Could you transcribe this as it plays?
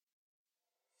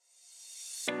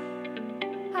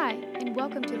Hi, and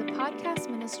welcome to the podcast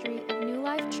ministry of New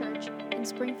Life Church in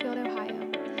Springfield, Ohio.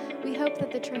 We hope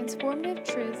that the transformative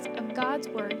truths of God's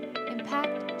Word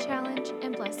impact, challenge,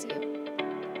 and bless you.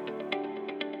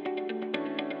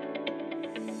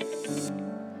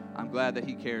 I'm glad that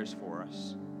He cares for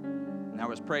us. And I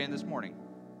was praying this morning.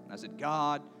 I said,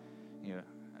 God, I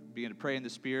began to pray in the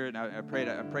Spirit. And I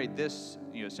prayed this,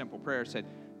 simple prayer. I said,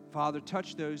 Father,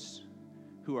 touch those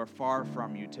who are far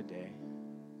from you today.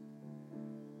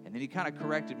 And then He kind of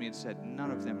corrected me and said,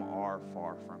 none of them are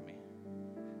far from me.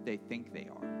 They think they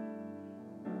are.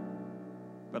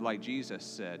 But like Jesus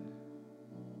said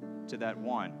to that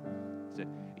one, He said,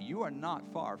 you are not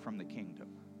far from the kingdom.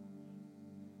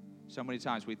 So many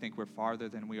times we think we're farther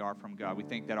than we are from God. We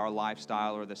think that our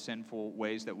lifestyle or the sinful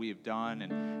ways that we have done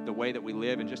and the way that we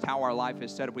live and just how our life is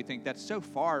set up, we think that's so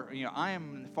far, I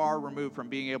am far removed from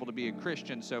being able to be a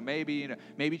Christian. So maybe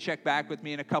check back with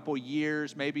me in a couple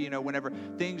years, maybe, whenever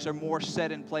things are more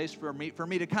set in place for me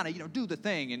to kind of, do the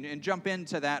thing and jump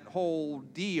into that whole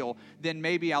deal, then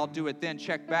maybe I'll do it then,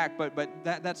 check back. But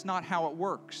that's not how it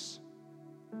works.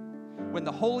 When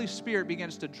the Holy Spirit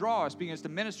begins to draw us, begins to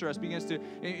minister us, begins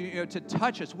to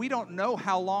touch us, we don't know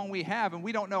how long we have, and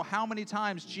we don't know how many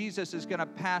times Jesus is going to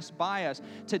pass by us.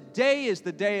 Today is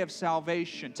the day of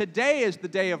salvation. Today is the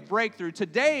day of breakthrough.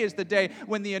 Today is the day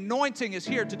when the anointing is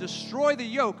here to destroy the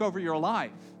yoke over your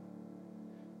life.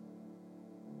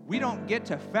 We don't get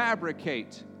to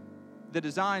fabricate the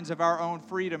designs of our own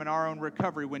freedom and our own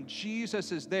recovery. When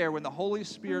Jesus is there, when the Holy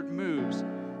Spirit moves,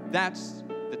 that's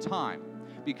the time.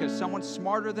 Because someone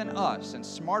smarter than us and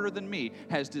smarter than me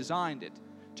has designed it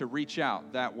to reach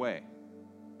out that way.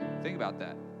 Think about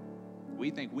that.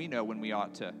 We think we know when we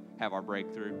ought to have our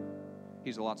breakthrough.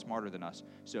 He's a lot smarter than us.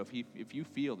 So if you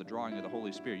feel the drawing of the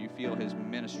Holy Spirit, you feel His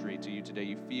ministry to you today,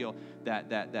 you feel that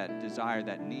desire,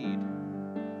 that need,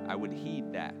 I would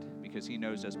heed that because He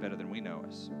knows us better than we know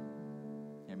us.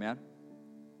 Amen?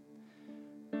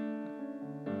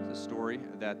 It's a story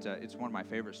that it's one of my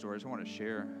favorite stories. I want to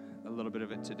share a little bit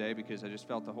of it today because I just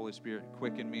felt the Holy Spirit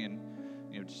quicken me and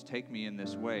just take me in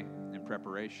this way in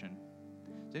preparation.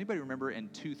 Does anybody remember in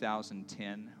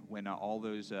 2010 when all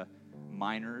those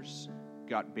miners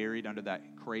got buried under that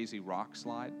crazy rock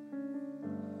slide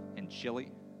in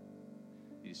Chile?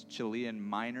 These Chilean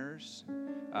miners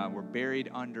were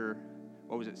buried under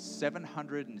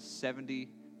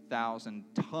 770,000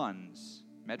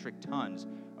 metric tons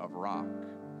of rock.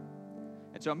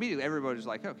 And so immediately everybody was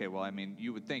like, okay, well,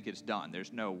 you would think it's done.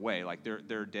 There's no way. Like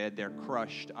they're dead. They're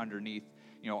crushed underneath,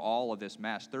 all of this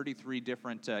mass. 33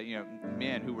 different,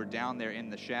 men who were down there in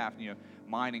the shaft,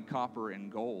 mining copper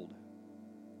and gold.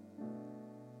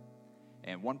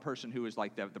 And one person who was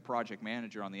like the project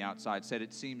manager on the outside said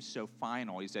it seems so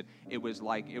final. He said it was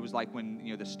like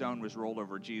when the stone was rolled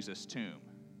over Jesus' tomb.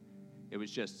 It was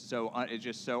just so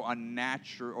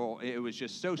unnatural. It was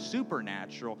just so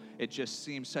supernatural. It just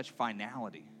seemed such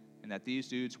finality, and that these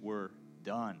dudes were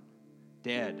done,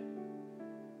 dead.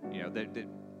 That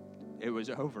it was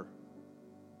over.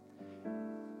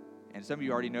 And some of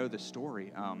you already know the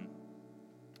story.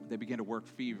 They began to work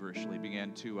feverishly,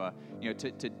 began to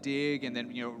dig, and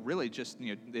then really just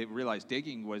they realized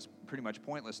digging was pretty much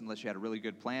pointless unless you had a really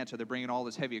good plan. So they're bringing all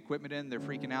this heavy equipment in. They're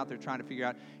freaking out. They're trying to figure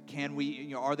out, can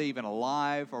we, are they even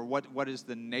alive, or what is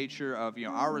the nature of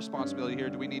our responsibility here?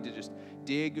 Do we need to just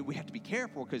dig? We have to be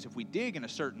careful because if we dig in a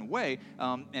certain way,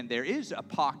 and there is a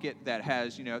pocket that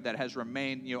has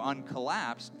remained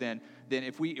uncollapsed, then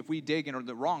if we dig in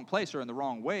the wrong place or in the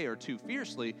wrong way or too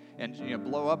fiercely and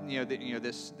blow up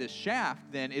this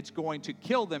shaft, then it's going to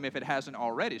kill them if it hasn't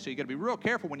already. So you got to be real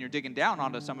careful when you're digging down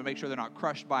onto someone, make sure they're not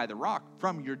crushed by the rock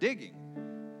from your digging.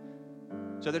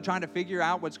 So they're trying to figure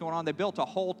out what's going on. They built a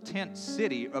whole tent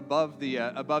city above the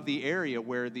area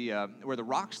where the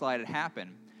rock slide had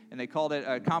happened, and they called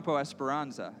it Campo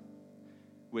Esperanza,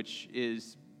 which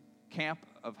is Camp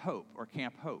of Hope or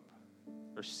Camp Hope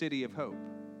or City of Hope.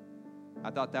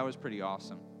 I thought that was pretty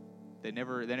awesome. They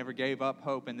never gave up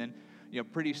hope, and then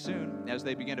pretty soon, as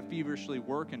they began to feverishly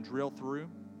work and drill through,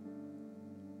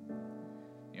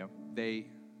 they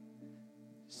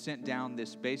sent down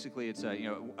this. Basically, it's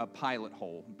a pilot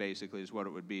hole. Basically, is what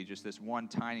it would be. Just this one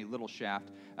tiny little shaft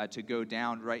to go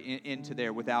down right into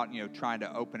there without trying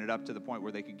to open it up to the point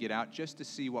where they could get out, just to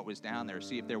see what was down there,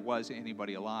 see if there was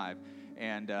anybody alive.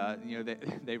 And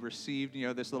they received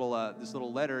this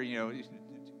little letter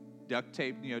duct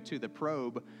taped, to the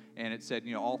probe, and it said,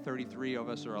 all 33 of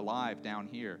us are alive down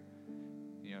here.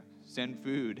 Send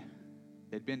food.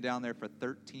 They'd been down there for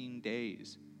 13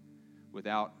 days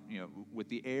without, with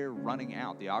the air running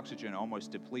out, the oxygen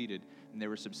almost depleted, and they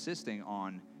were subsisting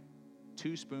on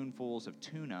 2 spoonfuls of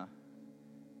tuna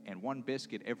and 1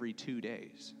 biscuit every 2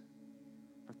 days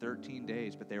for 13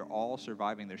 days, but they're all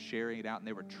surviving. They're sharing it out, and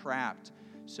they were trapped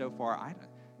so far.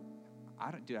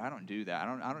 I don't do that.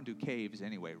 I don't do caves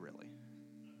anyway, really.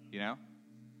 You know?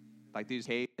 Like these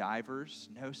cave divers?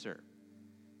 No, sir.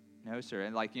 No, sir.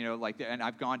 And and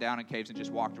I've gone down in caves and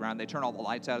just walked around. They turn all the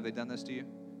lights out. Have they done this to you?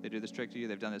 They do this trick to you?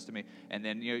 They've done this to me. And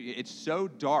then, it's so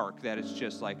dark that it's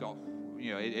just like,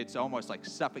 it's almost like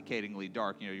suffocatingly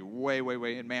dark. You're way, way,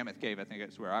 way in Mammoth Cave. I think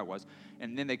that's where I was.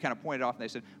 And then they kind of pointed off and they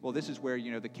said, well, this is where,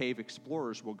 the cave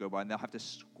explorers will go by, and they'll have to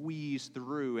squeeze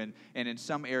through. And in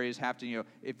some areas have to,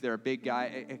 if they're a big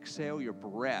guy, exhale your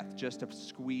breath just to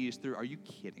squeeze through. Are you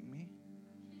kidding me?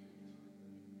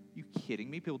 You kidding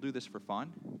me? People do this for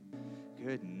fun?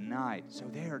 Good night. So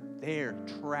they're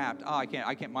trapped. Oh, I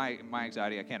can't. My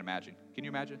anxiety, I can't imagine. Can you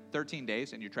imagine? 13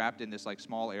 days and you're trapped in this like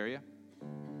small area.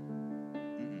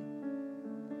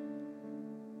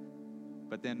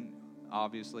 But then,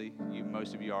 obviously,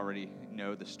 most of you already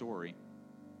know the story.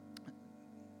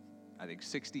 I think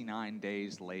 69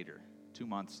 days later, 2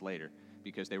 months later,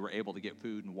 because they were able to get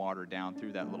food and water down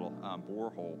through that little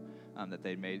borehole that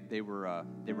they made, they were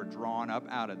drawn up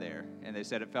out of there, and they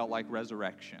said it felt like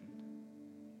resurrection.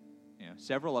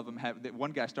 Several of them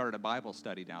one guy started a Bible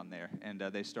study down there, and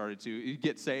they started to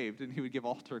get saved, and he would give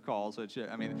altar calls. Which, you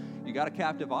got a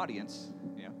captive audience,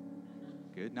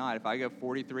 Good night. If I go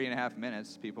 43 and a half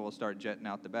minutes, people will start jetting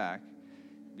out the back.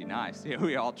 It'd be nice.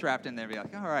 We all trapped in there, be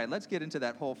like, all right, let's get into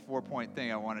that whole 4-point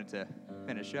thing I wanted to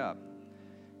finish up.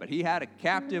 But he had a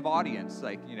captive audience.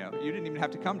 You didn't even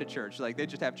have to come to church. They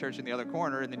just have church in the other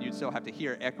corner, and then you'd still have to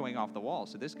hear echoing off the wall.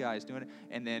 So this guy is doing it,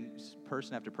 and then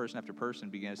person after person after person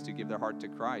begins to give their heart to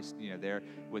Christ. There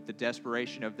with the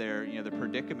desperation of their, the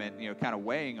predicament, kind of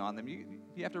weighing on them. You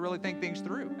have to really think things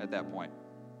through at that point.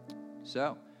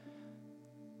 So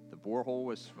the borehole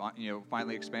was,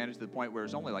 finally expanded to the point where it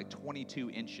was only like 22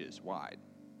 inches wide.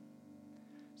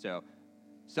 So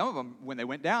some of them, when they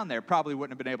went down there, probably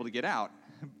wouldn't have been able to get out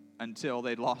until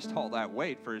they'd lost all that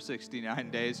weight for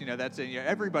 69 days.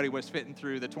 Everybody was fitting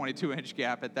through the 22-inch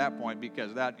gap at that point,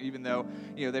 because that, even though,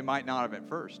 they might not have at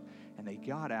first. And they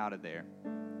got out of there.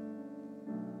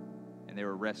 And they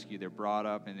were rescued. They're brought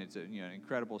up, and it's an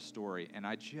incredible story. And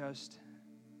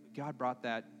God brought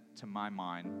that to my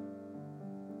mind.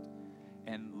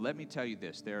 And let me tell you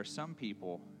this, there are some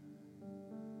people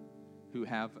who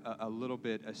have a little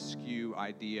bit askew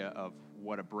idea of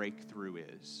what a breakthrough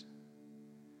is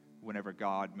whenever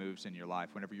God moves in your life,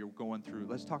 whenever you're going through,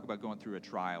 let's talk about going through a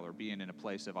trial or being in a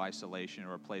place of isolation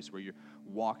or a place where you're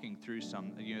walking through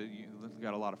you've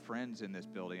got a lot of friends in this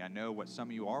building. I know what some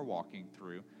of you are walking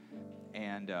through,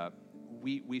 and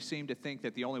we seem to think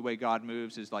that the only way God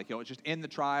moves is just end the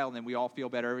trial and then we all feel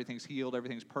better, everything's healed,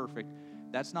 everything's perfect.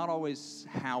 That's not always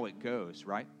how it goes,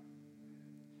 right?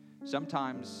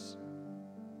 Sometimes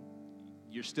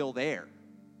you're still there,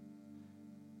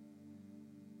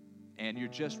 and you're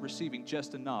just receiving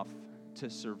just enough to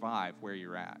survive where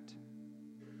you're at.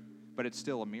 But it's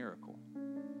still a miracle,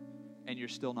 and you're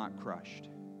still not crushed.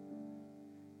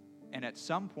 And at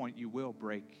some point, you will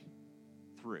break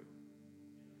through.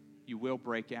 You will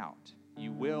break out.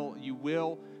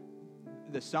 The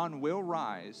sun will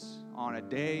rise on a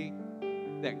day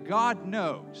that God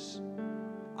knows.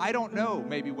 I don't know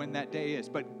maybe when that day is,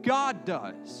 but God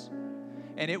does.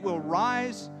 And it will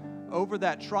rise over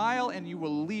that trial, and you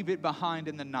will leave it behind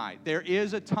in the night. There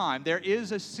is a time, there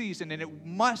is a season, and it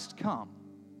must come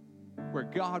where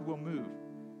God will move.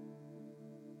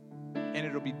 And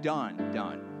it'll be done.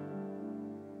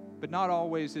 But not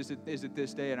always is it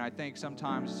this day, and I think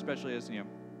sometimes, especially as,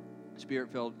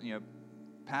 Spirit-filled,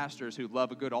 pastors who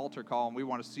love a good altar call, and we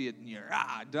want to see it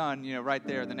done, right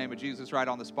there in the name of Jesus, right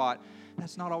on the spot.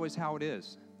 That's not always how it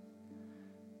is.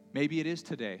 Maybe it is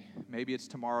today. Maybe it's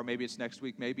tomorrow. Maybe it's next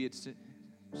week. Maybe it's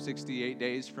 68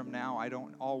 days from now. I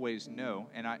don't always know.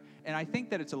 And I think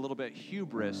that it's a little bit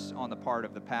hubris on the part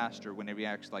of the pastor whenever he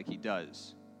acts like he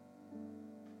does.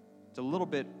 It's a little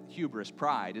bit hubris,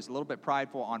 pride. It's a little bit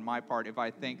prideful on my part if I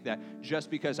think that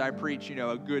just because I preach,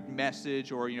 a good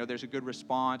message or, there's a good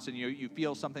response and you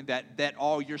feel something that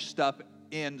all your stuff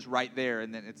ends right there,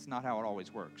 and then it's not how it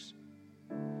always works.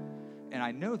 And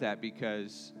I know that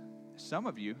because some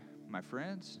of you, my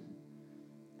friends,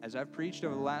 as I've preached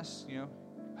over the last,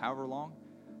 however long,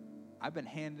 I've been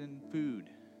handing food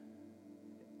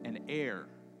and air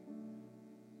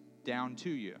down to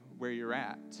you where you're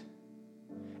at.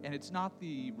 And it's not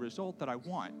the result that I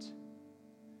want,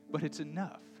 but it's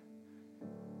enough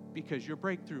because your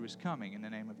breakthrough is coming in the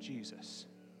name of Jesus.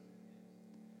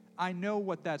 I know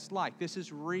what that's like. This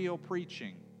is real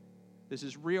preaching. This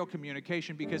is real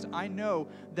communication, because I know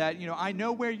that, I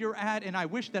know where you're at, and I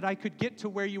wish that I could get to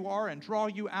where you are and draw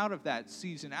you out of that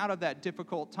season, out of that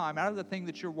difficult time, out of the thing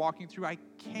that you're walking through. I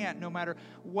can't, no matter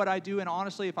what I do. And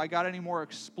honestly, if I got any more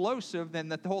explosive, then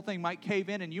the whole thing might cave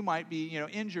in and you might be,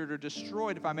 injured or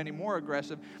destroyed if I'm any more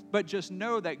aggressive. But just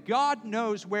know that God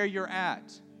knows where you're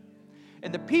at.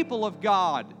 And the people of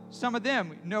God, some of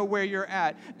them know where you're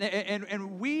at.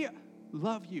 And we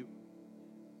love you.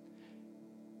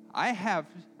 I have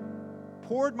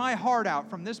poured my heart out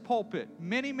from this pulpit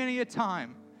many, many a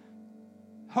time,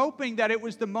 hoping that it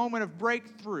was the moment of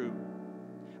breakthrough.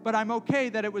 But I'm okay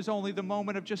that it was only the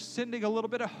moment of just sending a little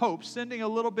bit of hope, sending a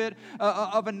little bit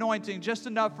of anointing, just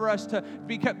enough for us to,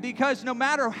 because no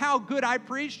matter how good I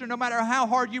preached or no matter how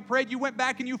hard you prayed, you went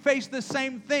back and you faced the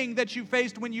same thing that you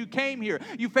faced when you came here.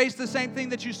 You faced the same thing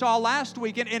that you saw last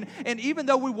week. And even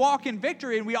though we walk in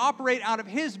victory and we operate out of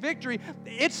His victory,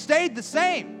 it stayed the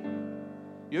same.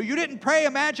 You didn't pray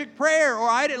a magic prayer, or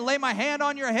I didn't lay my hand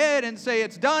on your head and say,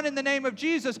 it's done in the name of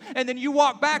Jesus, and then you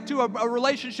walk back to a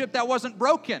relationship that wasn't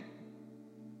broken.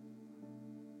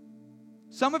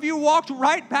 Some of you walked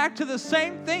right back to the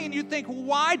same thing, and you think,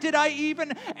 why did I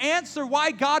even answer?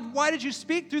 Why, God, why did you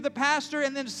speak through the pastor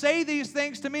and then say these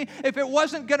things to me if it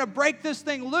wasn't going to break this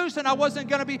thing loose and I wasn't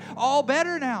going to be all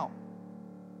better now?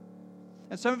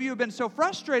 And some of you have been so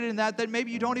frustrated in that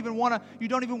maybe you don't even want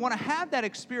to have that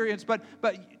experience, but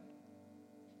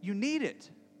you need it.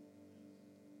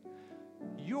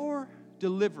 Your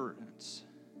deliverance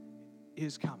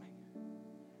is coming.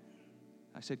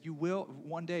 I said,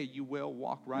 one day you will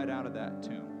walk right out of that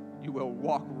tomb. You will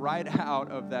walk right out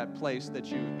of that place that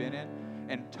you've been in,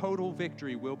 and total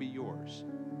victory will be yours.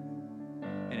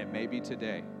 And it may be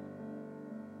today.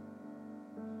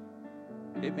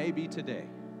 It may be today.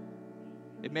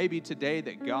 It may be today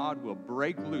that God will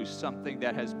break loose something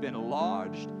that has been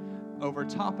lodged over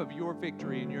top of your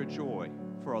victory and your joy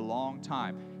for a long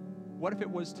time. What if it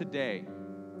was today,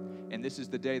 and this is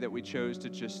the day that we chose to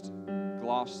just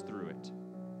gloss through it?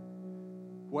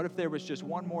 What if there was just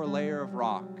one more layer of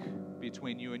rock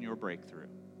between you and your breakthrough?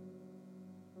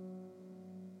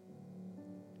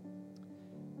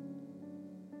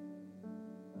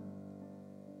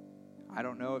 I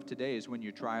don't know if today is when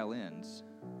your trial ends.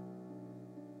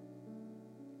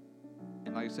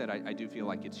 And like I said, I do feel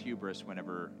like it's hubris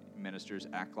whenever ministers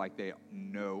act like they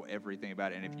know everything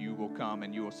about it. And if you will come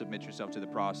and you will submit yourself to the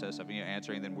process of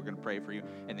answering, then we're going to pray for you.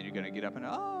 And then you're going to get up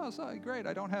and, sorry, great,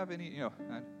 I don't have any,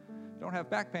 I don't have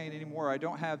back pain anymore. I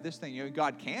don't have this thing.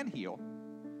 God can heal.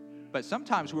 But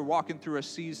sometimes we're walking through a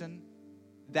season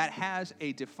that has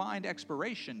a defined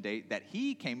expiration date that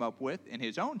He came up with in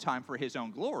His own time for His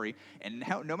own glory. And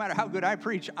no matter how good I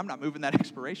preach, I'm not moving that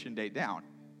expiration date down.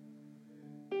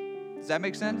 Does that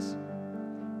make sense?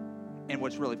 And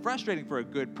what's really frustrating for a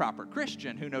good, proper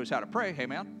Christian who knows how to pray, hey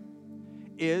man,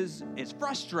 is it's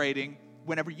frustrating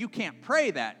whenever you can't pray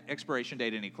that expiration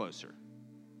date any closer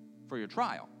for your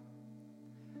trial.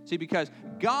 See, because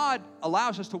God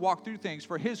allows us to walk through things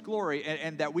for His glory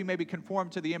and that we may be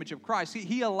conformed to the image of Christ.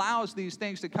 He allows these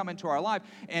things to come into our life.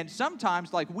 And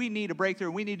sometimes, like, we need a breakthrough.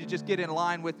 We need to just get in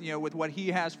line with, with what He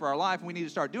has for our life. And we need to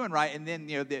start doing right. And then,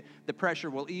 the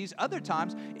pressure will ease. Other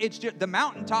times, it's just the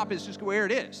mountaintop is just where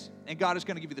it is. And God is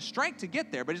going to give you the strength to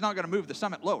get there, but He's not going to move the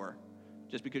summit lower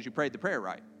just because you prayed the prayer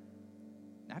right.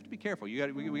 I have to be careful.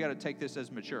 We got to take this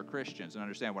as mature Christians and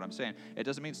understand what I'm saying. It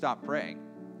doesn't mean stop praying.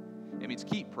 It means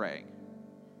keep praying.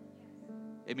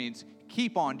 It means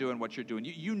keep on doing what you're doing.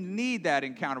 You need that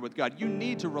encounter with God. You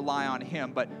need to rely on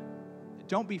Him, but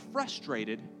don't be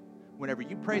frustrated whenever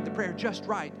you prayed the prayer just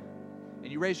right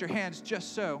and you raised your hands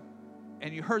just so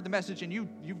and you heard the message and you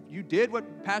did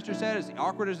what Pastor said, as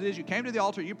awkward as it is. You came to the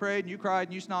altar, you prayed, and you cried,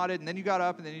 and you snotted, and then you got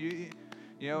up, and then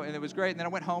and it was great, and then I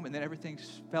went home, and then everything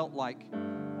felt like,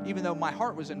 even though my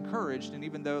heart was encouraged, and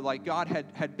even though like God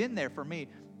had been there for me,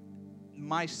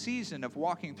 my season of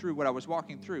walking through what I was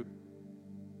walking through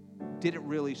didn't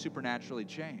really supernaturally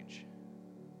change.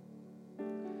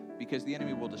 Because the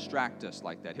enemy will distract us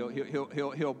like that.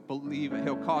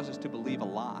 He'll cause us to believe a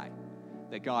lie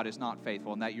that God is not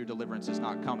faithful and that your deliverance is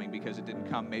not coming because it didn't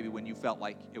come maybe when you felt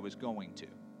like it was going to.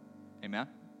 Amen?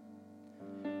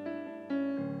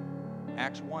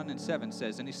 Acts 1:7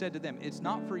 says, and He said to them, it's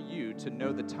not for you to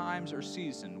know the times or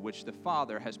season which the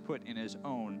Father has put in His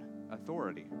own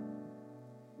authority.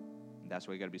 That's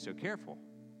why you got to be so careful.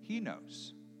 He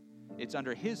knows. It's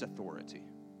under His authority.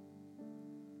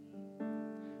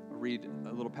 I'll read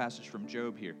a little passage from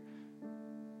Job here.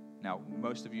 Now,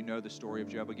 most of you know the story of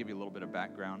Job. I'll give you a little bit of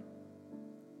background.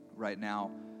 Right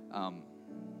now,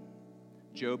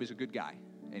 Job is a good guy,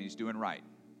 and he's doing right.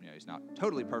 he's not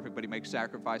totally perfect, but he makes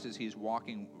sacrifices. He's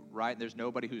walking right. There's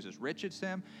nobody who's as rich as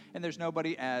him, and there's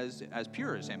nobody as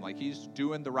pure as him. Like, he's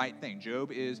doing the right thing.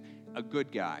 Job is a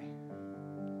good guy.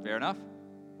 Fair enough?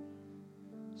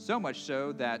 So much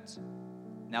so that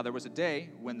now there was a day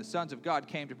when the sons of God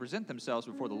came to present themselves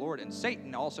before the Lord, and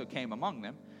Satan also came among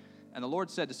them. And the Lord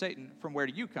said to Satan, "From where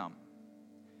do you come?"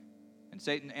 And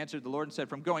Satan answered the Lord and said,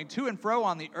 "From going to and fro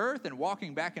on the earth and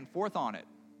walking back and forth on it."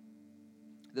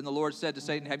 Then the Lord said to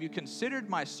Satan, "Have you considered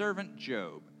my servant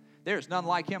Job? There is none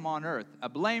like him on earth, a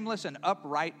blameless and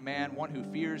upright man, one who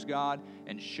fears God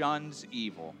and shuns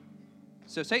evil."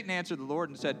 So Satan answered the Lord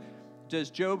and said, "Does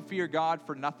Job fear God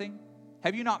for nothing?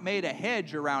 Have you not made a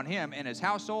hedge around him and his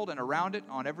household and around it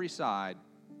on every side?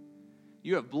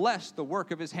 You have blessed the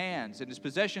work of his hands, and his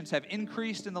possessions have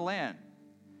increased in the land.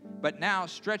 But now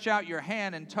stretch out your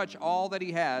hand and touch all that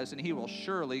he has, and he will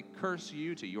surely curse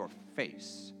you to your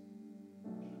face."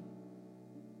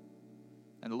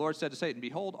 And the Lord said to Satan,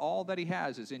 "Behold, all that he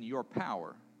has is in your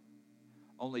power.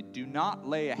 Only do not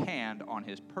lay a hand on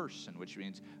his person," which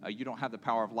means you don't have the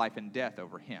power of life and death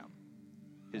over him.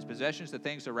 His possessions, the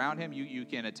things around him, you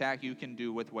can attack, you can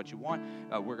do with what you want.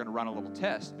 We're going to run a little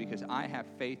test because I have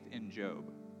faith in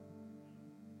Job.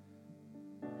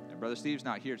 And Brother Steve's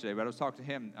not here today, but I was talking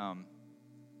to him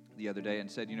the other day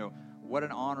and said, what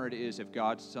an honor it is if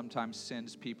God sometimes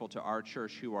sends people to our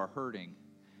church who are hurting,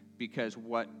 because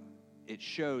what it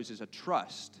shows is a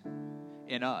trust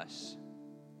in us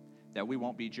that we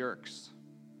won't be jerks.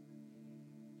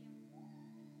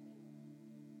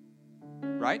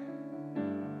 Right?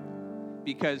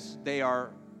 Because they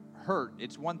are hurt.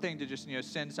 It's one thing to just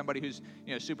send somebody who's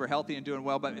super healthy and doing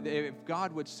well, but if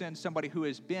God would send somebody who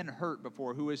has been hurt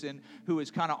before, who is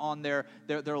kind of on their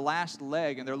last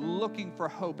leg, and they're looking for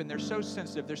hope, and they're so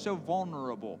sensitive, they're so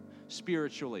vulnerable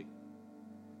spiritually.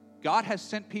 God has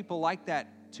sent people like that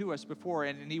to us before,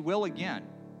 and he will again,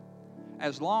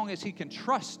 as long as he can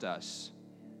trust us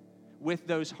with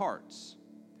those hearts.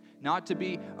 Not to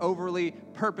be overly,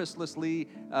 purposelessly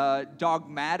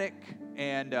dogmatic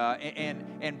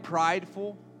and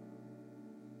prideful,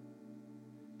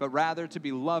 but rather to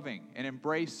be loving and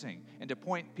embracing and to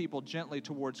point people gently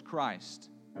towards Christ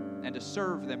and to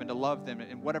serve them and to love them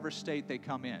in whatever state they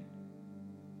come in.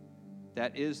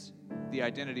 That is the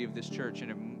identity of this church, and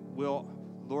it will,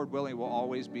 Lord willing, will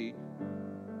always be.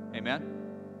 Amen?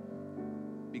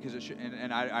 Because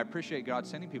I appreciate God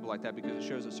sending people like that, because it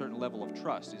shows a certain level of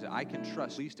trust. He said, I can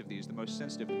trust the least of these, the most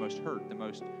sensitive, the most hurt, the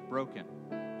most broken,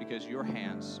 because your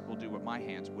hands will do what my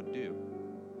hands would do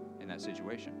in that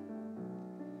situation.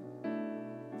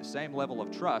 The same level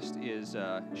of trust is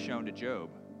shown to Job,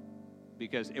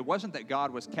 because it wasn't that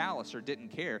God was callous or didn't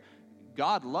care.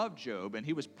 God loved Job, and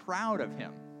he was proud of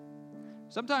him.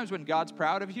 Sometimes when God's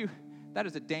proud of you, that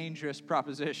is a dangerous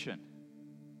proposition.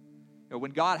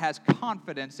 When God has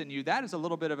confidence in you, that is a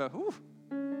little bit of a oof.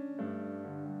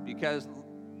 Because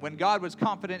when God was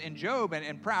confident in Job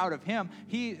and proud of him,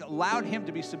 he allowed him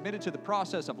to be submitted to the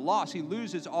process of loss. He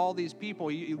loses all these people.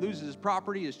 He loses his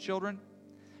property, his children.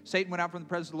 Satan went out from the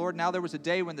presence of the Lord. Now there was a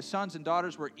day when the sons and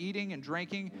daughters were eating and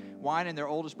drinking wine in their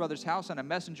oldest brother's house, and a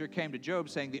messenger came to Job,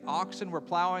 saying, the oxen were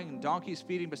plowing and donkeys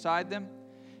feeding beside them.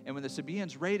 And when the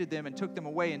Sabaeans raided them and took them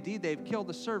away, indeed they have killed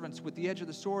the servants with the edge of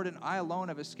the sword, and I alone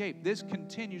have escaped. This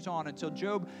continues on until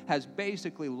Job has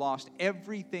basically lost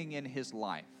everything in his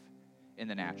life in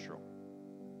the natural.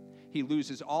 He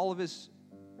loses all of his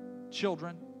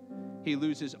children. He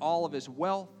loses all of his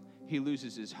wealth. He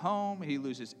loses his home. He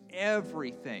loses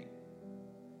everything.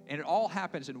 And it all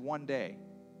happens in one day.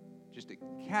 Just a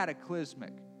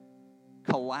cataclysmic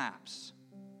collapse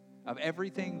of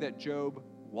everything that Job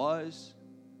was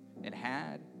and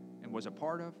had and was a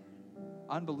part of.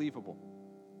 Unbelievable.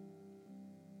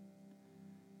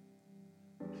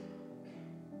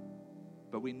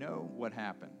 But we know what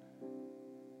happened.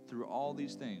 Through all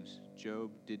these things, Job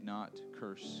did not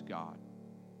curse God.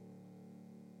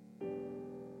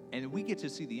 And we get to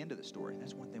see the end of the story.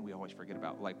 That's one thing we always forget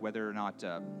about, like whether or not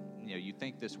you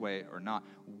think this way or not.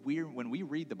 When we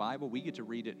read the Bible, we get to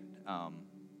read it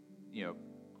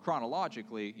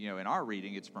chronologically. In our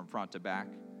reading, it's from front to back.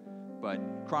 But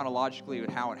chronologically,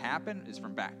 how it happened is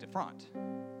from back to front.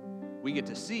 We get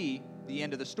to see the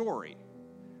end of the story.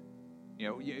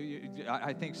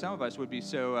 I think some of us would be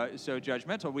so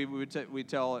judgmental.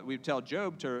 We'd tell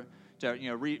Job to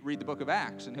read the book of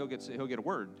Acts, and he'll get a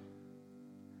word.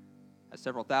 That's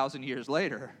several thousand years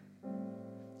later.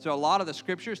 So a lot of the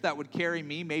scriptures that would carry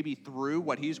me maybe through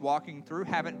what he's walking through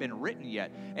haven't been written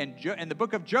yet. And the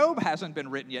book of Job hasn't been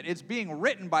written yet. It's being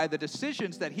written by the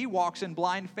decisions that he walks in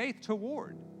blind faith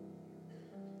toward.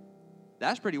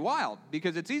 That's pretty wild,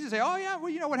 because it's easy to say, oh, yeah, well,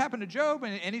 you know what happened to Job?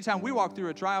 And anytime we walk through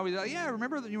a trial, we say, yeah, you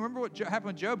remember what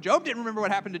happened with Job? Job didn't remember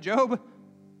what happened to Job.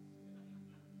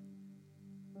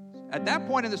 At that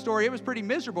point in the story, it was pretty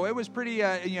miserable. It was pretty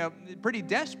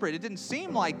desperate. It didn't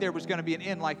seem like there was going to be an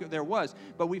end like there was.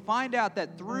 But we find out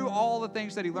that through all the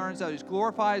things that he learns, how he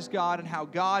glorifies God and how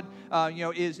God,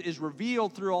 is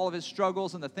revealed through all of his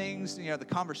struggles and the things, the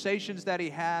conversations that he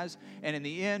has. And in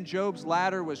the end, Job's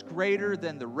ladder was greater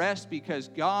than the rest because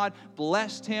God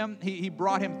blessed him. He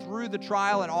brought him through the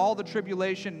trial and all the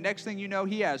tribulation. Next thing you know,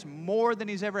 he has more than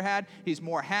he's ever had. He's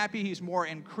more happy. He's more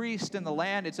increased in the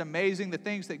land. It's amazing the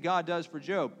things that God does for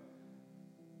Job.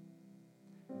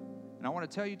 And I want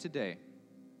to tell you today,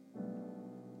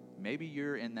 maybe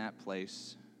you're in that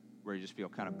place where you just feel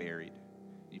kind of buried.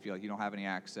 You feel like you don't have any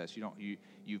access.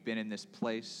 You've been in this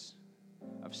place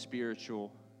of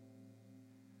spiritual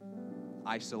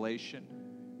isolation.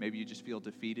 Maybe you just feel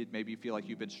defeated. Maybe you feel like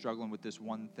you've been struggling with this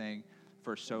one thing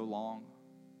for so long.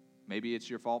 Maybe it's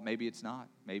your fault. Maybe it's not.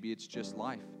 Maybe it's just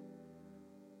life.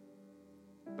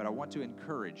 But I want to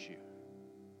encourage you.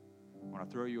 I want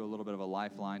to throw you a little bit of a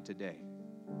lifeline today.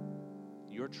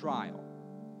 Your trial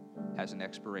has an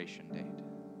expiration date.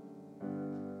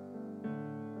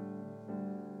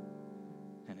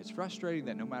 And it's frustrating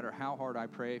that no matter how hard I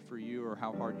pray for you or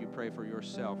how hard you pray for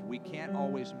yourself, we can't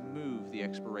always move the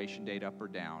expiration date up or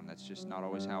down. That's just not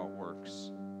always how it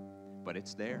works. But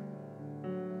it's there.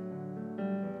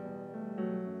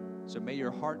 So may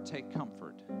your heart take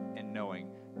comfort in knowing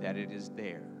that it is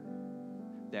there.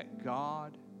 That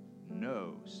God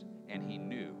knows, and he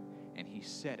knew, and he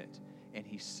said it, and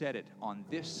he said it on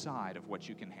this side of what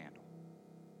you can handle.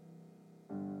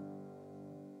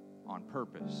 On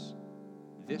purpose.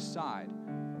 This side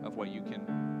of what you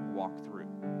can walk through.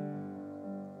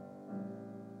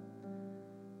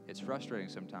 It's frustrating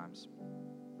sometimes.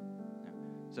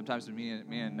 Sometimes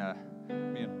me and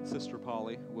Sister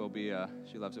Polly will be,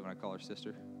 she loves it when I call her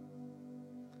sister.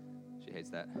 She hates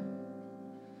that.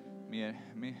 Me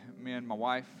and my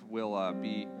wife will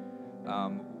be,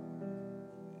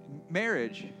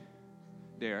 marriage,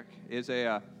 Derek, is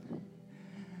a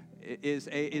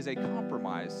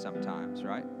compromise sometimes,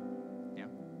 right?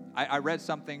 I read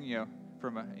something,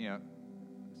 from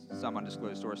some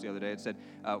undisclosed source the other day. It said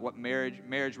what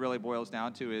marriage really boils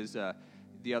down to is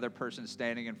the other person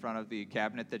standing in front of the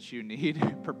cabinet that you need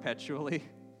perpetually.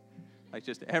 Like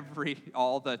just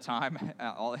all the time,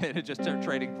 just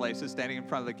trading places, standing in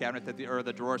front of the cabinet or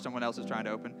the drawer someone else is trying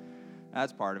to open.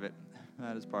 That's part of it.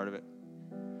 That is part of it.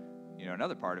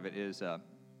 Another part of it is,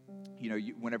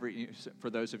 whenever for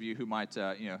those of you who might,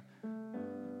 have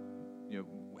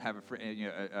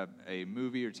a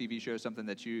movie or TV show, something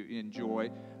that you enjoy,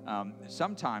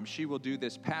 sometimes she will do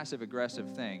this passive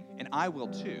aggressive thing, and I will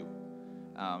too.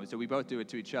 So we both do it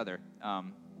to each other.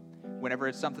 Whenever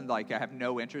it's something like I have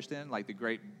no interest in, like the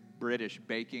Great British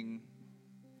Baking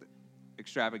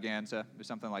Extravaganza or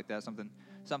something like that, something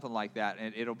like that,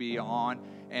 and it'll be on,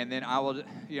 and then I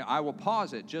will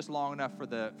pause it just long enough for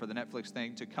the Netflix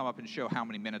thing to come up and show how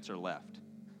many minutes are left,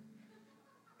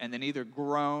 and then either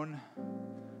groan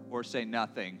or say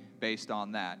nothing based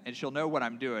on that, and she'll know what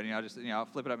I'm doing. I'll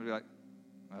flip it up and be like,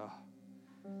 oh,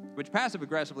 which passive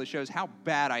aggressively shows how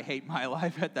bad I hate my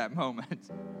life at that moment.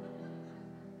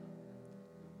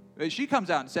 She comes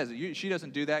out and says it. She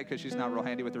doesn't do that because she's not real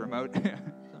handy with the remote.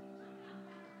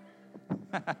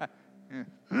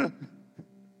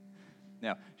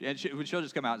 No, and she'll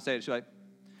just come out and say it. She's like,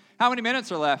 how many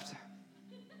minutes are left?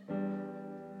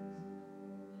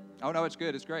 Oh, no, it's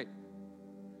good. It's great.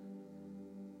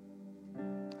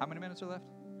 How many minutes are left?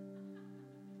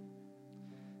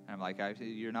 And I'm like,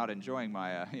 you're not enjoying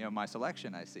my, my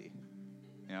selection, I see.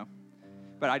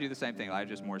 But I do the same thing. I'm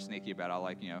just more sneaky about it. I'll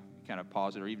kind of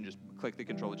pause it or even just click the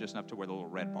controller just enough to where the little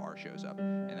red bar shows up.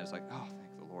 And it's like, oh,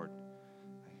 thank the Lord.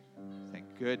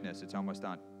 Thank goodness it's almost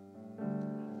done.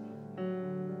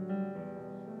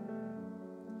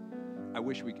 I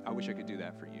wish I could do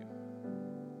that for you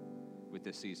with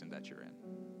this season that you're in.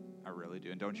 I really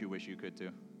do. And don't you wish you could too?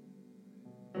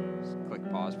 Just click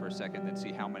pause for a second and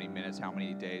see how many minutes, how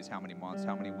many days, how many months,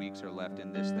 how many weeks are left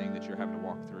in this thing that you're having to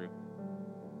walk through.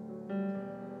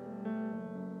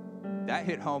 That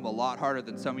hit home a lot harder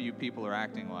than some of you people are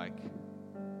acting like.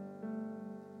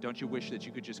 Don't you wish that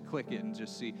you could just click it and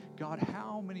just see, God,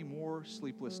 how many more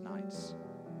sleepless nights?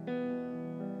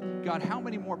 God, how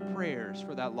many more prayers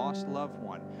for that lost loved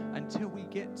one until we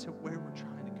get to where we're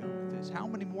trying to go with is. How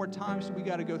many more times do we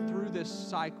got to go through this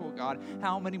cycle, God?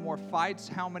 How many more fights?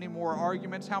 How many more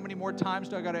arguments? How many more times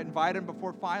do I got to invite them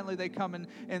before finally they come and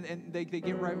they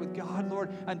get right with God,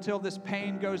 Lord? Until this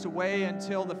pain goes away,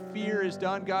 until the fear is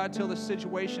done, God, until the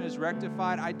situation is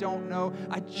rectified. I don't know.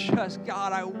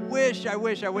 God, I wish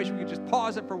we could just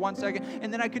pause it for 1 second,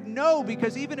 and then I could know,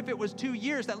 because even if it was 2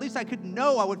 years, at least I could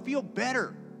know. I would feel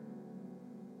better.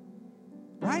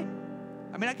 Right?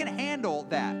 I mean, I can handle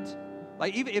that.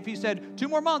 Like, even if he said 2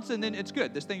 more months and then it's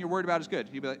good, this thing you're worried about is good,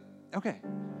 you'd be like, okay,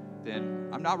 then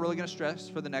I'm not really going to stress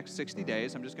for the next 60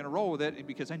 days. I'm just going to roll with it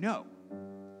because I know.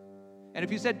 And if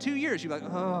he said 2 years, you'd be like,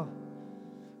 oh,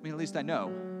 I mean, at least I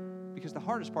know. Because the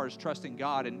hardest part is trusting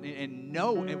God and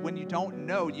know. And when you don't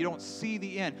know, you don't see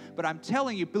the end. But I'm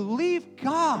telling you, believe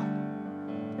God.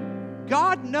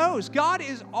 God knows. God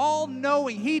is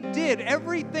all-knowing. He did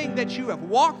everything that you have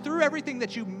walked through, everything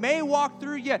that you may walk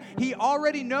through yet. He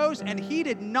already knows, and He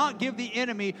did not give the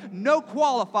enemy no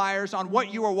qualifiers on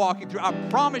what you are walking through. I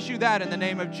promise you that in the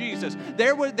name of Jesus.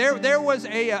 There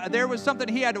was something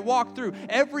He had to walk through.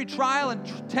 Every trial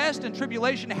and test and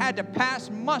tribulation had to pass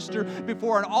muster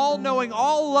before an all-knowing,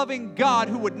 all-loving God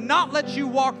who would not let you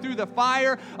walk through the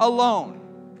fire alone.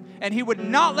 And He would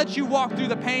not let you walk through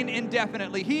the pain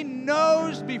indefinitely. He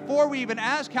knows before we even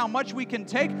ask how much we can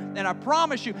take. And I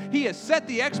promise you, He has set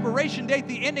the expiration date,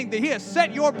 the ending, that He has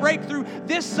set your breakthrough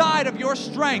this side of your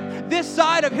strength, this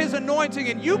side of His anointing.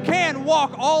 And you can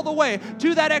walk all the way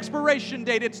to that expiration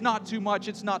date. It's not too much.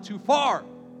 It's not too far.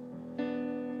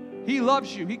 He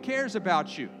loves you. He cares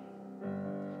about you.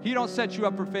 He don't set you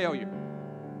up for failure.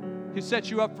 He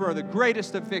sets you up for the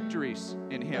greatest of victories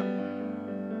in Him.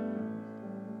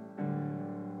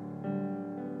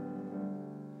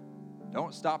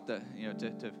 Don't stop to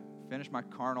finish my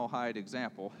carnal Hyde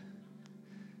example.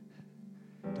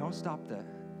 Don't stop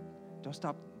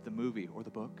the movie or the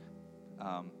book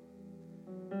on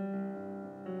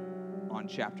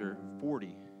chapter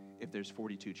 40 if there's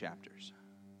 42 chapters.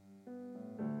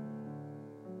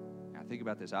 Now think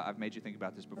about this. I've made you think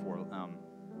about this before.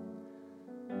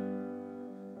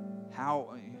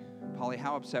 Polly,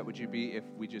 how upset would you be if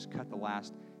we just cut the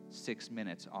last 6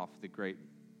 minutes off the Great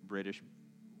British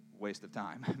waste of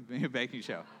time baking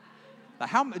show?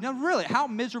 How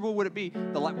miserable would it be?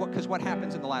 Because what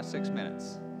happens in the last 6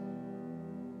 minutes?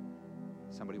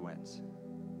 Somebody wins.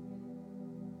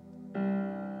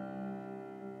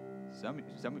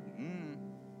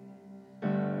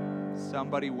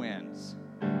 Somebody wins,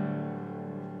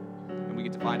 and we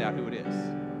get to find out who it is.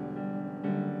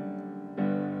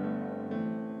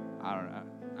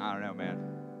 I don't know, man.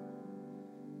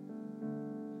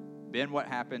 Ben, what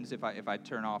happens if I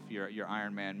turn off your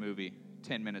Iron Man movie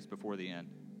 10 minutes before the end?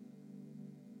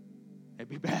 It'd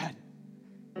be bad.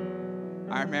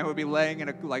 Iron Man would be laying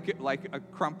in like a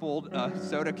crumpled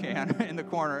soda can in the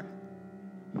corner,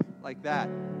 like that.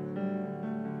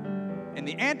 And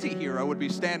the anti-hero would be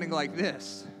standing like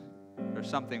this, or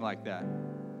something like that,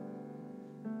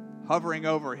 hovering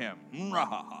over him.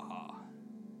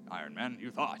 Iron Man,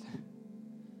 you thought.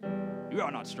 You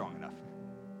are not strong enough.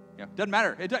 Yeah, doesn't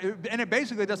matter. It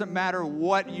basically doesn't matter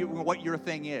what your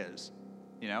thing is.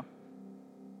 You know,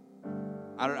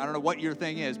 I don't know what your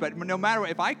thing is, but no matter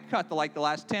if I cut the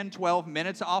last 10, 12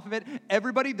 minutes off of it,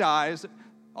 everybody dies.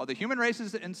 All the human race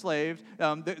is enslaved.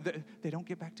 They don't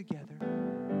get back together.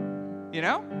 You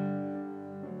know?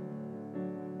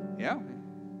 Yeah.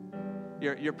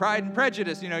 Your Pride and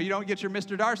Prejudice. You know, you don't get your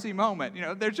Mr. Darcy moment. You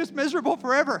know, they're just miserable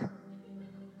forever.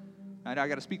 I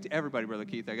got to speak to everybody, Brother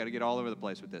Keith. I got to get all over the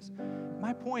place with this.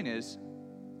 My point is,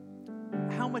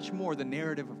 how much more the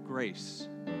narrative of grace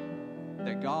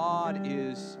that God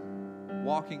is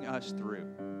walking us through.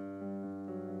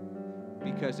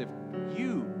 Because if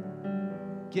you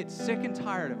get sick and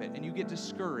tired of it and you get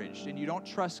discouraged and you don't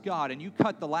trust God and you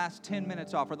cut the last 10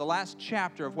 minutes off or the last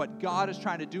chapter of what God is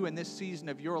trying to do in this season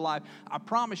of your life, I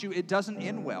promise you it doesn't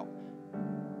end well.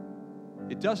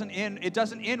 It doesn't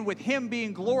end with Him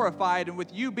being glorified and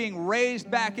with you being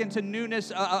raised back into newness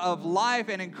of life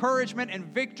and encouragement and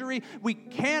victory. We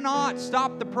cannot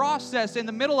stop the process in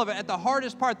the middle of it at the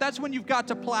hardest part. That's when you've got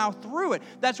to plow through it.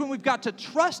 That's when we've got to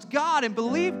trust God and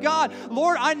believe God.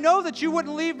 Lord, I know that you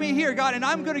wouldn't leave me here, God, and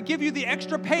I'm going to give you the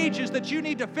extra pages that you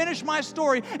need to finish my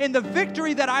story in the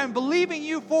victory that I am believing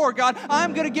you for, God.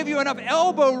 I'm going to give you enough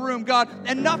elbow room, God,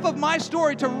 enough of my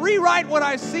story to rewrite what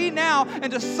I see now and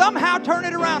to somehow turn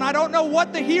it around. I don't know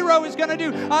what the hero is going to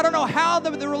do. I don't know how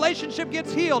the relationship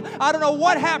gets healed. I don't know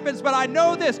what happens, but I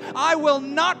know this. I will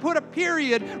not put a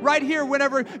period right here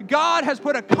whenever God has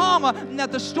put a comma and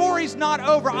that the story's not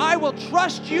over. I will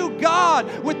trust you,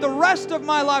 God, with the rest of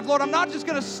my life. Lord, I'm not just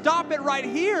going to stop it right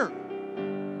here.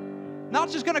 Not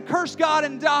just going to curse God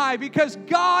and die, because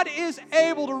God is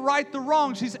able to right the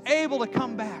wrongs. He's able to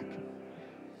come back.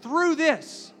 Through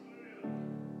this,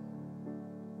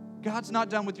 God's not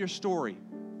done with your story.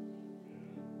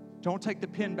 Don't take the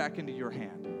pen back into your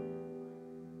hand.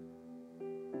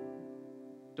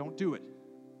 Don't do it.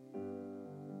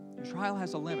 Your trial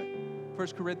has a limit. 1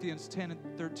 Corinthians 10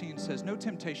 and 13 says, no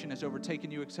temptation has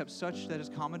overtaken you except such that is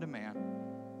common to man.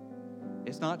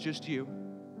 It's not just you.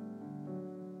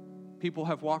 People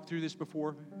have walked through this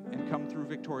before and come through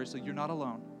victoriously. You're not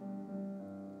alone.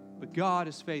 But God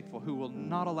is faithful, who will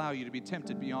not allow you to be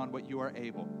tempted beyond what you are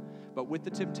able. But with the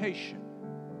temptation,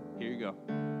 here you go.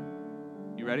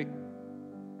 You ready?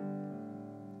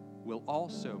 Will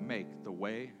also make the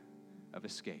way of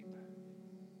escape,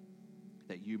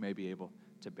 that you may be able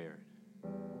to bear it.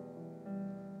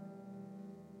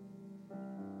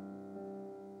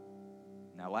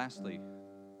 Now, lastly,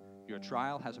 your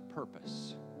trial has a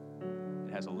purpose.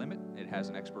 It has a limit, it has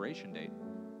an expiration date,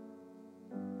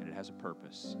 and it has a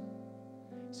purpose.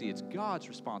 See, it's God's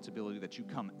responsibility that you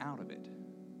come out of it,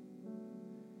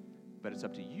 but it's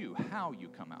up to you how you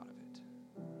come out of it.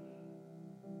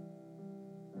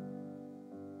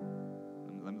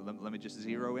 Let me just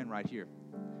zero in right here.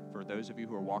 For those of you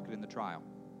who are walking in the trial,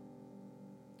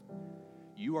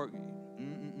 you are,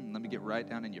 let me get right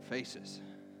down in your faces.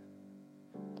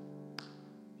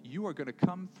 You are going to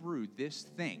come through this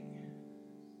thing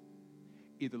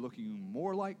either looking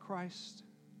more like Christ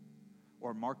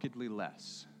or markedly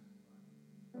less.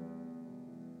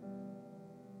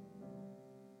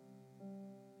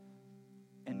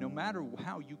 And no matter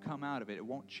how you come out of it, it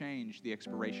won't change the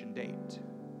expiration date.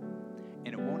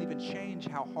 And it won't even change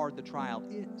how hard the trial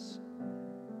is.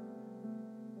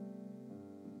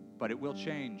 But it will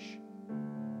change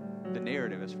the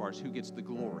narrative as far as who gets the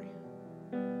glory.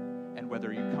 And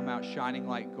whether you come out shining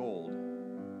like gold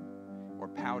or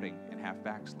pouting and half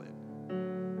backslid.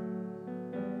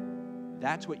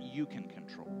 That's what you can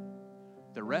control.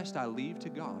 The rest I leave to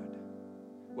God.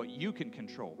 What you can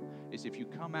control is if you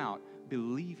come out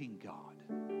believing God,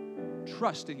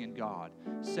 trusting in God,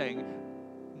 saying,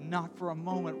 not for a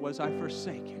moment was I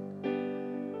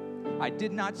forsaken. I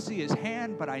did not see his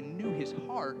hand, but I knew his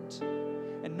heart.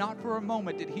 And not for a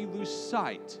moment did he lose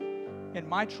sight. In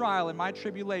my trial, in my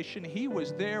tribulation, he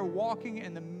was there walking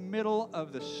in the middle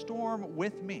of the storm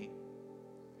with me.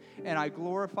 And I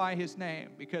glorify his name,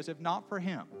 because if not for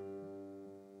him,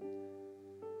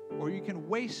 or you can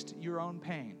waste your own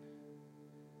pain.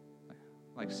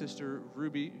 Like Sister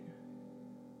Ruby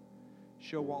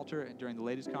Showalter during the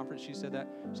ladies' conference, she said that.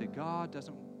 She said, God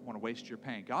doesn't want to waste your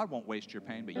pain. God won't waste your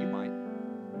pain, but you might.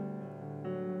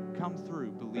 Come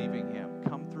through believing him.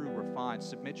 Come through refined.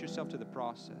 Submit yourself to the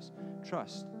process.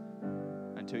 Trust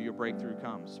until your breakthrough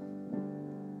comes.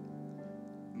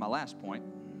 My last point,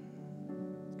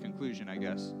 conclusion, I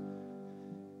guess.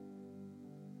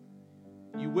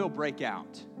 You will break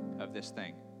out of this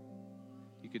thing.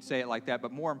 You could say it like that,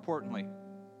 but more importantly,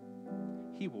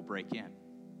 he will break in.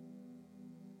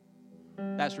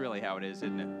 That's really how it is,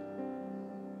 isn't it?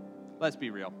 Let's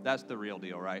be real. That's the real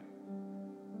deal, right?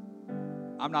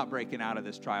 I'm not breaking out of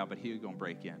this trial, but he's going to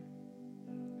break in.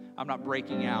 I'm not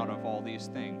breaking out of all these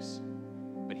things,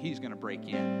 but he's going to break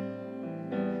in.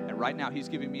 And right now, he's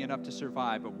giving me enough to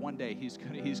survive, but one day he's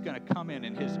going to come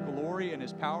in his glory and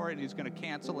his power, and he's going to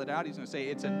cancel it out. He's going to say,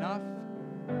 it's enough,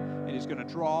 and he's going to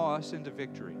draw us into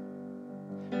victory.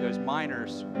 Those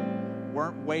miners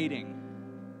weren't waiting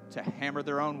to hammer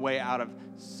their own way out of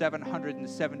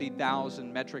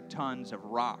 770,000 metric tons of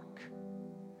rock.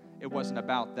 It wasn't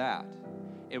about that.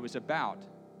 It was about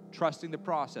trusting the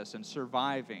process and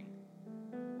surviving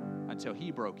until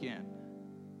he broke in.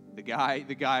 The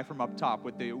guy from up top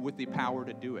with the power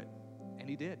to do it. And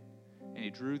he did. And he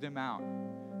drew them out.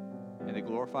 And they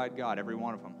glorified God, every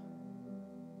one of them.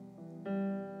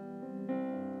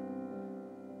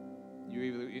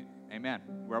 Amen.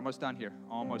 We're almost done here.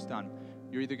 Almost done.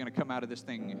 You're either going to come out of this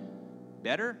thing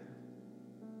better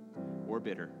or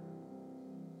bitter.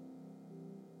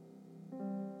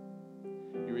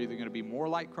 You're either going to be more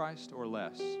like Christ or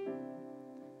less.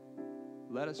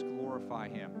 Let us glorify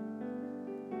him.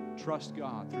 Trust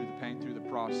God through the pain, through the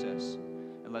process,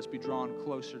 and let's be drawn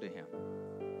closer to him.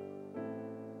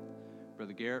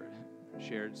 Brother Garrett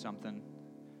shared something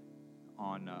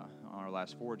on our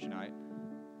last Forge night,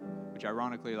 which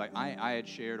ironically, like I had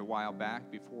shared a while back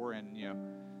before, and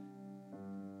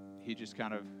he just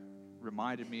kind of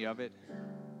reminded me of it.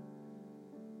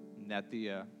 That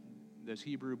those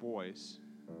Hebrew boys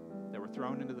that were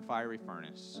thrown into the fiery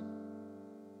furnace,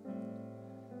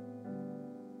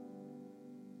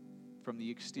 from the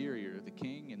exterior, the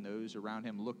king and those around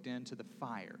him looked into the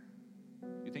fire.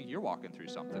 You think you're walking through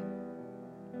something.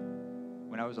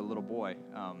 When I was a little boy,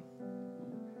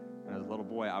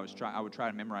 I would try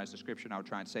to memorize the scripture, and I would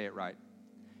try and say it right.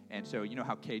 And so, you know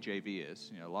how KJV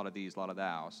is, a lot of these, a lot of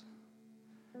thous.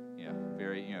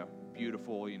 Very,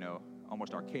 beautiful,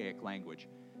 almost archaic language.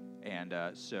 And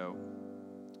so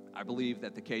I believe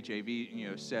that the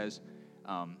KJV, says,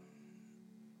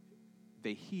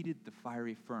 they heated the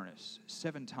fiery furnace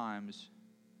 7 times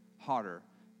hotter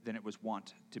than it was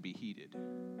wont to be heated.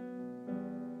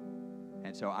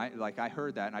 And so I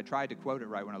heard that, and I tried to quote it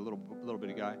right when a little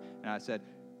bitty guy, and I said,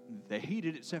 they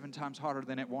heated it 7 times hotter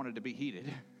than it wanted to be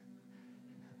heated.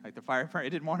 Like the fire furnace,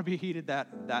 it didn't want to be heated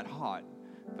that hot,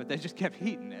 but they just kept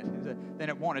heating it than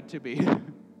it wanted to be.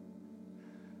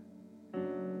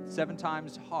 7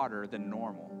 times hotter than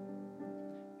normal.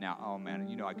 Now, oh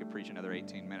man, I could preach another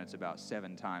 18 minutes about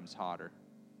 7 times hotter.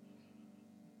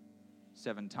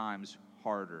 7 times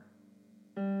harder.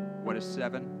 What is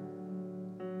 7?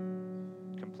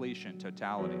 Completion,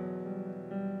 totality.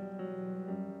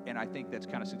 And I think that's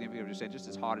kind of significant to say just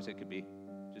as hot as it could be.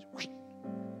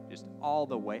 Just all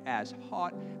the way, as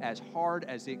hot, as hard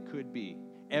as it could be.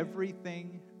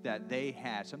 Everything that they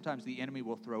had. Sometimes the enemy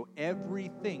will throw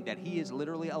everything that he is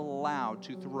literally allowed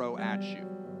to throw at you.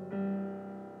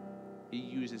 He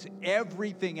uses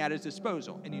everything at his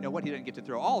disposal. And you know what? He doesn't get to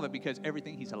throw all of it because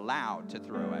everything he's allowed to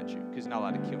throw at you, because he's not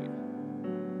allowed to kill you.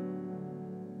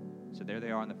 So there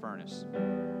they are in the furnace,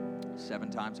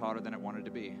 7 times hotter than it wanted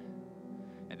to be.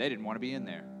 And they didn't want to be in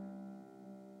there.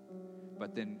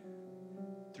 But then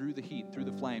through the heat, through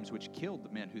the flames, which killed the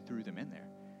men who threw them in there,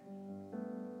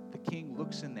 the king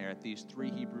looks in there at these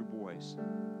 3 Hebrew boys,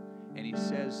 and he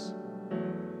says,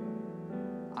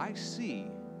 I see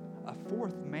a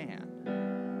 4th man,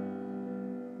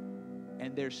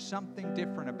 and there's something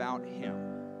different about him.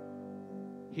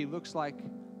 He looks like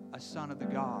a son of the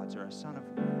gods, or the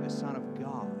son of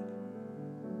God.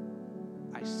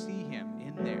 I see him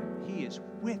in there. He is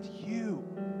with you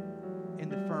in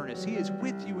the furnace. He is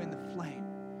with you in the flame.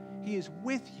 He is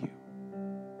with you.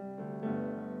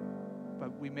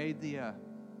 But we made the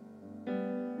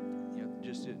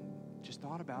just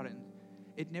thought about it, and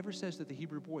it never says that the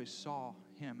Hebrew boys saw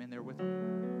him in there with them.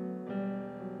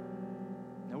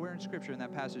 Nowhere in Scripture in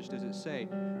that passage does it say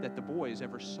that the boys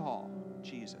ever saw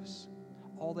Jesus.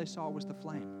 All they saw was the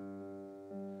flame.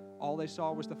 All they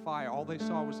saw was the fire. All they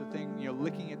saw was the thing,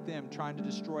 licking at them, trying to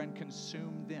destroy and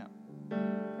consume them.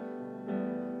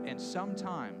 And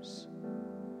sometimes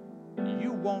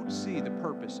you won't see the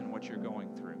purpose in what you're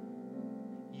going through.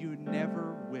 You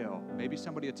never will. Maybe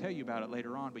somebody will tell you about it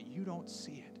later on, but you don't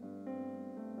see it.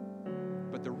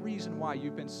 But the reason why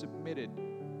you've been submitted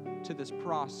to this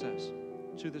process,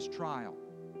 to this trial,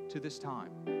 to this time,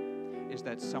 is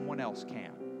that someone else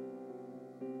can.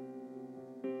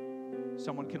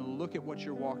 Someone can look at what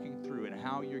you're walking through and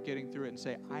how you're getting through it and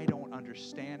say, I don't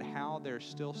understand how they're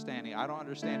still standing. I don't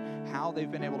understand how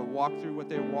they've been able to walk through what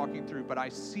they're walking through, but I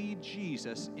see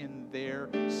Jesus in their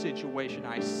situation.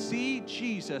 I see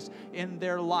Jesus in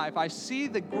their life. I see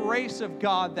the grace of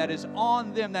God that is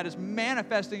on them, that is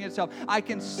manifesting itself. I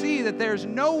can see that there's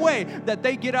no way that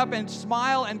they get up and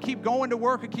smile and keep going to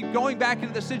work or keep going back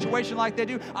into the situation like they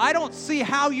do. I don't see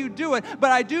how you do it,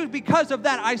 but I do because of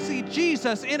that. I see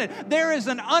Jesus in it. There is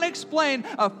an unexplained,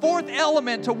 a 4th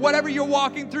element to whatever you're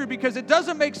walking through, because it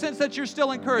doesn't make sense that you're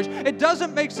still encouraged. It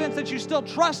doesn't make sense that you still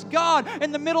trust God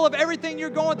in the middle of everything you're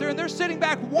going through. And they're sitting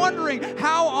back wondering,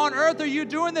 how on earth are you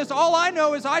doing this? All I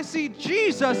know is I see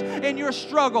Jesus in your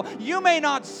struggle. You may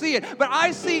not see it, but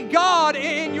I see God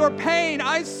in your pain.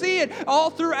 I see it all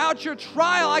throughout your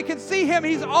trial. I can see Him.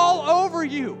 He's all over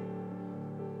you.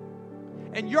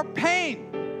 And your pain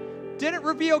didn't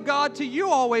reveal God to you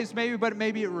always, but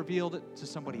maybe it revealed it to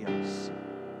somebody else.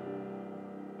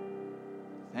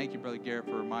 Thank you, Brother Garrett,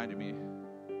 for reminding me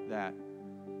that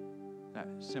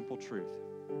simple truth.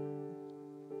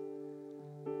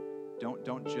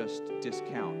 Don't just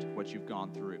discount what you've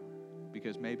gone through,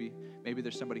 because maybe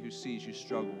there's somebody who sees you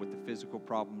struggle with the physical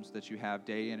problems that you have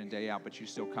day in and day out, but you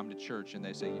still come to church and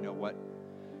they say, you know what?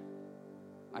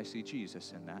 I see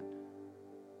Jesus in that.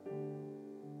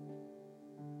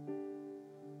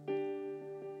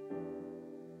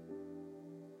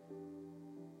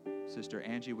 Sister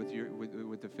Angie, with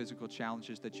the physical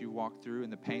challenges that you walk through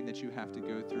and the pain that you have to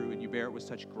go through, and you bear it with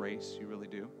such grace, you really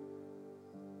do.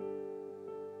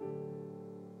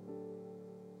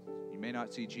 You may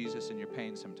not see Jesus in your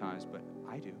pain sometimes, but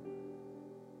I do.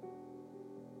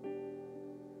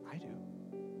 I do.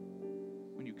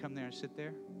 When you come there and sit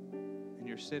there, and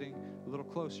you're sitting a little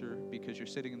closer because you're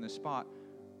sitting in the spot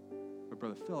But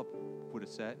Brother Philip would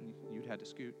have sat and you'd had to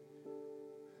scoot.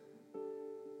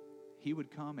 He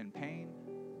would come in pain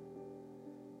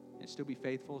and still be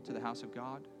faithful to the house of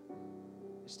God,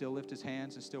 still lift his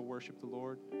hands and still worship the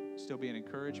Lord, still be an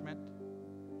encouragement.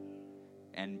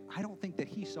 And I don't think that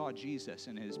he saw Jesus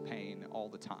in his pain all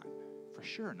the time. For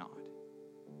sure not.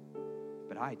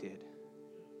 But I did.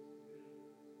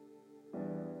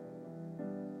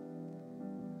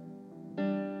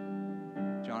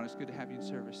 John, it's good to have you in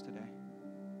service today.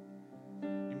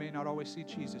 You may not always see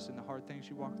Jesus in the hard things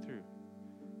you walk through,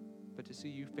 but to see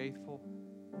you faithful,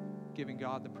 giving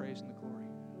God the praise and the glory.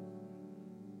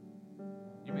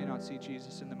 You may not see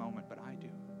Jesus in the moment, but I do.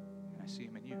 And I see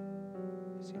him in you.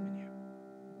 I see him in you.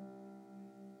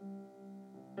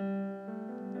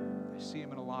 I see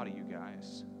him in a lot of you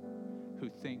guys who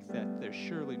think that there's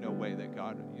surely no way that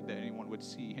that anyone would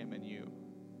see him in you.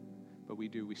 But we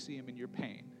do. We see him in your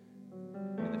pain.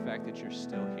 And the fact that you're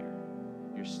still here.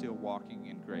 You're still walking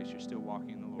in grace. You're still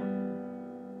walking in the Lord.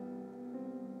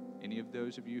 Any of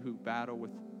those of you who battle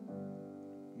with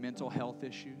mental health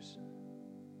issues,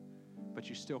 but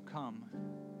you still come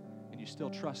and you still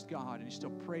trust God and you still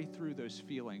pray through those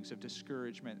feelings of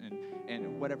discouragement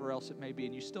and whatever else it may be,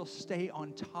 and you still stay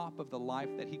on top of the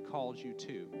life that he calls you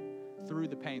to through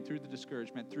the pain, through the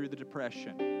discouragement, through the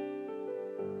depression.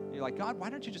 You're like, God, why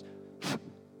don't you just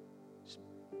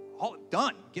all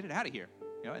done, get it out of here,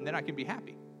 and then I can be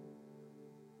happy.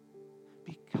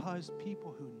 Because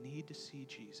people who need to see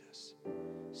Jesus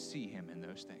see him in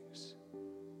those things.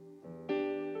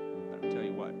 But I'll tell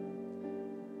you what,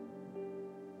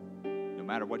 no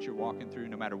matter what you're walking through,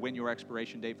 no matter when your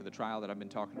expiration date for the trial that I've been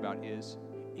talking about is,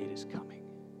 it is coming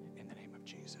in the name of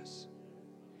Jesus.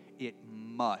 It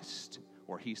must,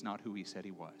 or he's not who he said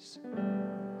he was.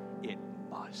 It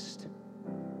must.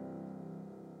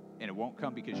 And it won't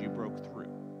come because you broke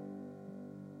through.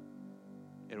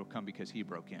 It'll come because he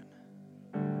broke in.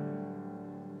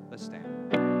 Let's stand.